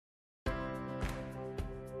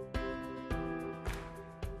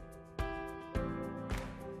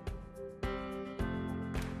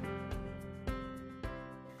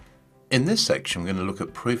In this section, we're going to look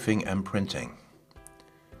at proofing and printing.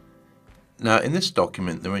 Now, in this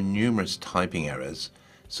document, there are numerous typing errors,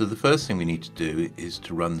 so the first thing we need to do is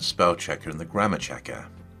to run the spell checker and the grammar checker.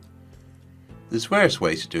 There's various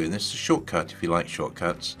ways of doing this. The shortcut, if you like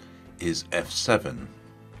shortcuts, is F7.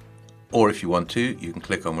 Or if you want to, you can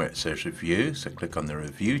click on where it says Review, so click on the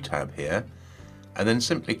Review tab here, and then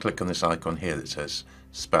simply click on this icon here that says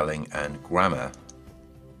Spelling and Grammar.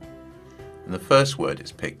 And the first word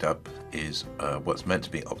it's picked up is what's meant to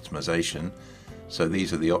be optimization. So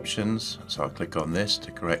these are the options, so I'll click on this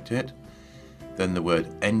to correct it. Then the word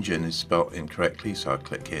engine is spelt incorrectly, so I'll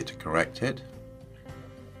click here to correct it.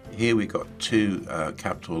 Here we've got two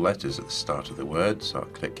capital letters at the start of the word, so I'll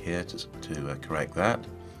click here to correct that.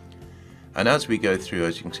 And as we go through,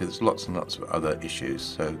 as you can see, there's lots and lots of other issues.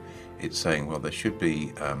 So it's saying, well, there should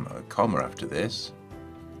be a comma after this.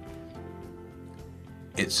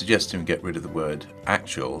 It's suggesting we get rid of the word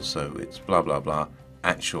actual, so it's blah blah blah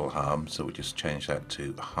actual harm, so we'll just change that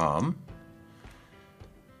to harm.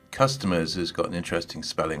 Customers has got an interesting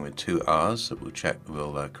spelling with two R's, so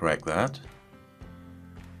we'll correct that.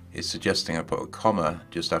 It's suggesting I put a comma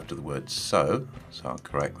just after the word so I'll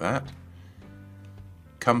correct that.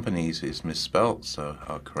 Companies is misspelt, so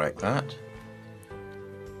I'll correct that.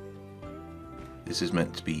 This is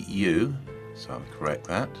meant to be you, so I'll correct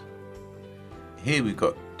that. Here we've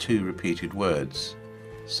got two repeated words,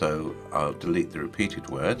 so I'll delete the repeated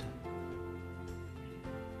word.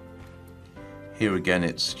 Here again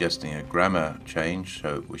it's suggesting a grammar change,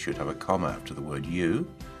 so we should have a comma after the word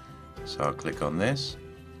you, so I'll click on this.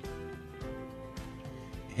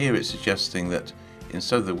 Here it's suggesting that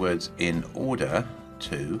instead of the words in order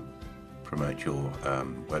to promote your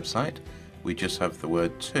website, we just have the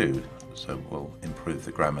word to, so we'll improve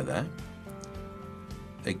the grammar there.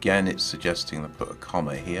 Again, it's suggesting to put a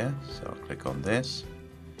comma here, so I'll click on this.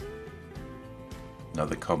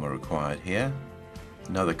 Another comma required here,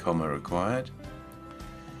 another comma required.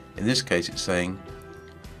 In this case it's saying,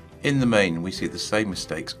 in the main we see the same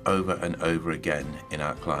mistakes over and over again in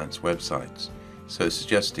our clients' websites. So it's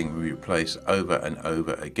suggesting we replace over and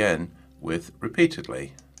over again with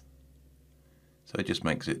repeatedly. So it just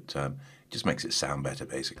makes it sound better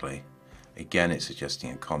basically. Again, it's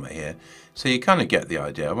suggesting a comma here. So you kind of get the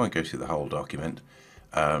idea. I won't go through the whole document.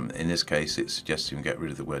 In this case, it's suggesting we get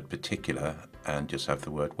rid of the word particular and just have the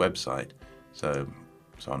word website. So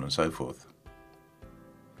on and so forth.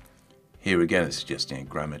 Here again, it's suggesting a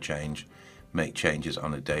grammar change. Make changes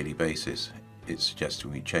on a daily basis. It's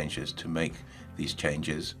suggesting we changes to make these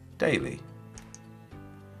changes daily.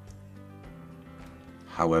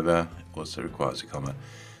 However, it also requires a comma.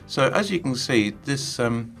 So as you can see, this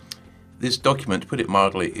document, to put it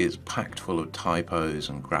mildly, is packed full of typos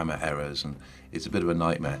and grammar errors, and it's a bit of a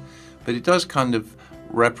nightmare. But it does kind of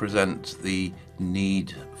represent the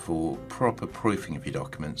need for proper proofing of your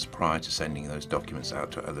documents prior to sending those documents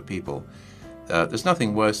out to other people. There's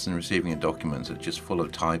nothing worse than receiving a document that's just full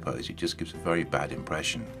of typos. It just gives a very bad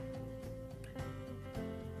impression.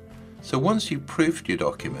 So once you've proofed your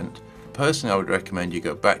document, personally I would recommend you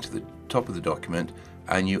go back to the top of the document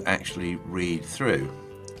and you actually read through.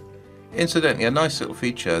 Incidentally, a nice little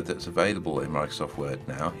feature that's available in Microsoft Word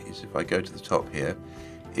now is if I go to the top here,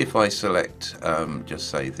 if I select just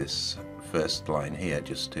say this first line here,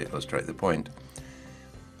 just to illustrate the point,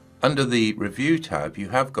 under the Review tab you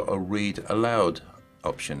have got a Read Aloud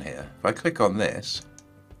option here. If I click on this.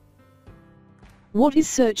 What is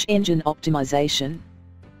search engine optimization?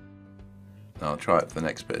 I'll try it for the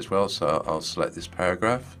next bit as well, so I'll select this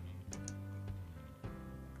paragraph.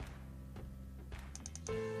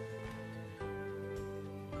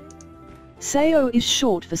 SEO is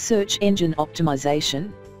short for search engine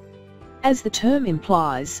optimization. As the term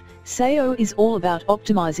implies, SEO is all about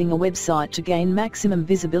optimizing a website to gain maximum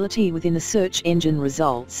visibility within the search engine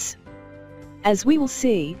results. As we will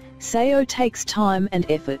see, SEO takes time and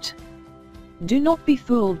effort. Do not be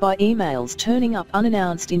fooled by emails turning up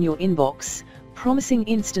unannounced in your inbox, promising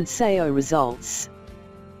instant SEO results.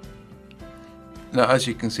 Now, as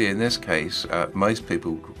you can see in this case, most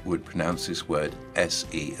people would pronounce this word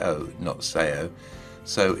SEO, not SEO.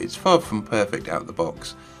 So it's far from perfect out of the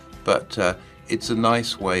box, but it's a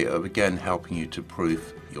nice way of, again, helping you to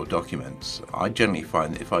proof your documents. I generally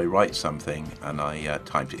find that if I write something and I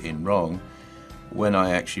typed it in wrong, when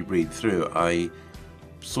I actually read through, I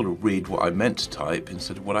sort of read what I meant to type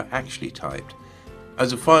instead of what I actually typed.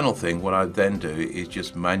 As a final thing, what I then do is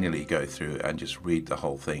just manually go through and just read the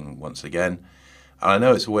whole thing once again. I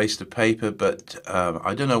know it's a waste of paper, but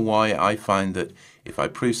I don't know why I find that if I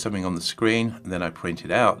proof something on the screen and then I print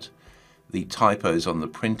it out, the typos on the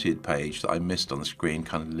printed page that I missed on the screen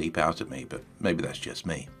kind of leap out at me, but maybe that's just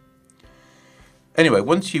me. Anyway,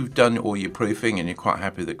 once you've done all your proofing and you're quite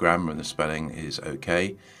happy the grammar and the spelling is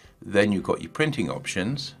okay, then you've got your printing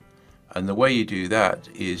options. And the way you do that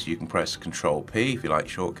is you can press Control P if you like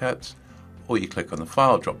shortcuts, or you click on the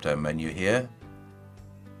File drop-down menu here,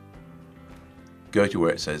 go to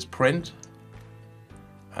where it says Print,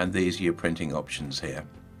 and these are your printing options here.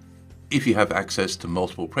 If you have access to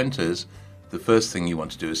multiple printers, the first thing you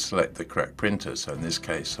want to do is select the correct printer. So in this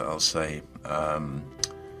case, I'll say,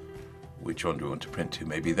 which one do I want to print to?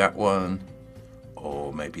 Maybe that one,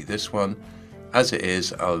 or maybe this one. As it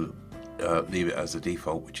is, I'll leave it as the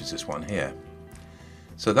default, which is this one here.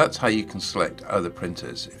 So that's how you can select other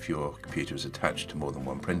printers if your computer is attached to more than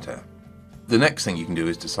one printer. The next thing you can do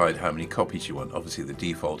is decide how many copies you want. Obviously the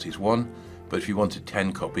default is 1, but if you wanted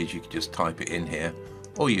 10 copies, you could just type it in here,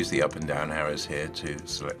 or use the up and down arrows here to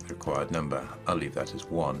select the required number. I'll leave that as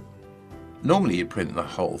 1. Normally you print the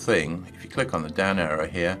whole thing. If you click on the down arrow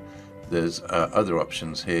here, there's other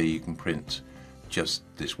options here. You can print just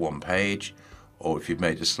this one page, or if you've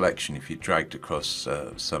made a selection, if you dragged across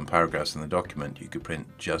some paragraphs in the document, you could print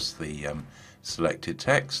just the selected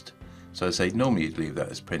text. So I say normally you'd leave that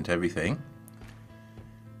as print everything.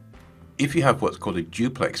 If you have what's called a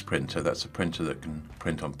duplex printer, that's a printer that can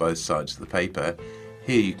print on both sides of the paper.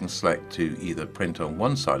 Here you can select to either print on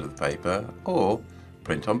one side of the paper or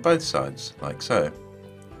print on both sides, like so.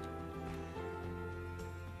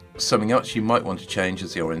 Something else you might want to change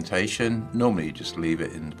is the orientation. Normally you just leave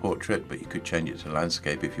it in portrait, but you could change it to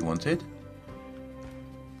landscape if you wanted.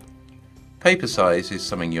 Paper size is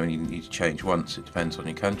something you only need to change once. It depends on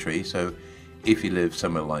your country. So if you live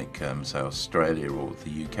somewhere like say Australia or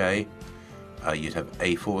the UK, you'd have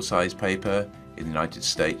A4 size paper. In the United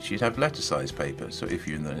States, you'd have letter size paper. So if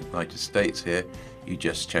you're in the United States here, you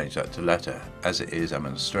just change that to letter. As it is, I'm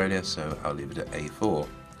in Australia, so I'll leave it at A4.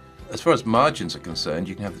 As far as margins are concerned,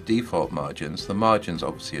 you can have the default margins. The margins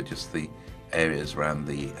obviously are just the areas around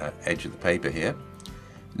the edge of the paper here.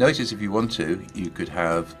 Notice if you want to, you could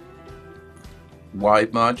have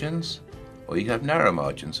wide margins, or you can have narrow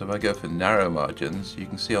margins. So if I go for narrow margins, you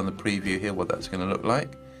can see on the preview here what that's going to look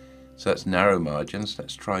like. So that's narrow margins.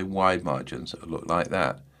 Let's try wide margins. It'll look like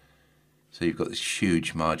that. So you've got this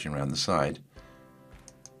huge margin around the side.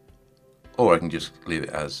 Or I can just leave it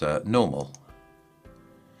as normal.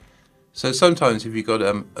 So sometimes if you've got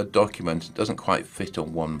a document that doesn't quite fit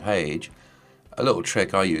on one page, a little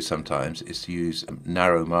trick I use sometimes is to use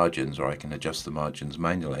narrow margins, or I can adjust the margins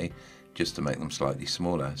manually just to make them slightly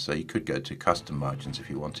smaller. So you could go to custom margins if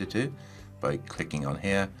you wanted to by clicking on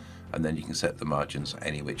here, and then you can set the margins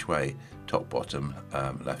any which way, top, bottom,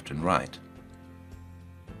 left and right.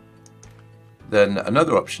 Then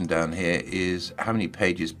another option down here is how many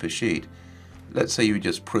pages per sheet. Let's say you were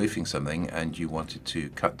just proofing something and you wanted to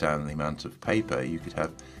cut down the amount of paper. You could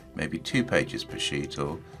have maybe 2 pages per sheet,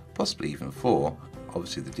 or possibly even 4.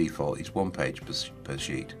 Obviously the default is 1 page per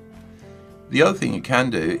sheet. The other thing you can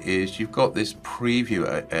do is you've got this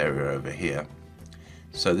preview area over here.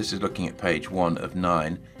 So this is looking at page 1 of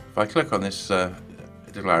 9. If I click on this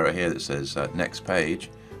little arrow here that says next page,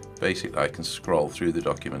 basically I can scroll through the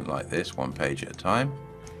document like this, 1 page at a time,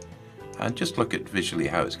 and just look at visually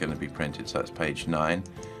how it's going to be printed. So that's page 9, and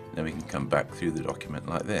then we can come back through the document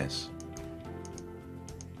like this.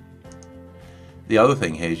 The other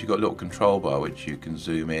thing here is you've got a little control bar which you can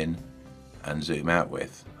zoom in and zoom out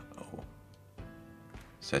with, or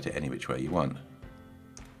set it any which way you want.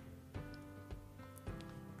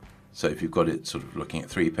 So if you've got it sort of looking at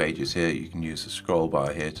 3 pages here, you can use the scroll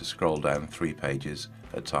bar here to scroll down 3 pages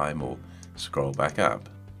at a time, or scroll back up.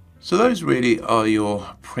 So those really are your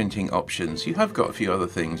printing options. You have got a few other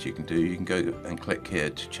things you can do. You can go and click here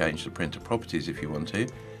to change the printer properties if you want to.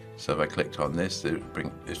 So if I clicked on this,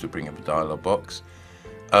 this would bring up a dialog box.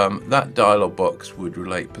 That dialog box would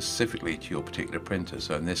relate specifically to your particular printer.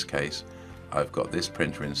 So in this case, I've got this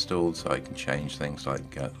printer installed, so I can change things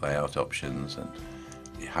like layout options and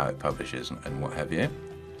how it publishes and what have you.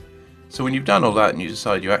 So when you've done all that and you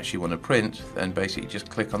decide you actually want to print, then basically just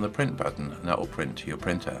click on the print button and that will print to your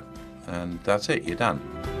printer. And that's it, you're done.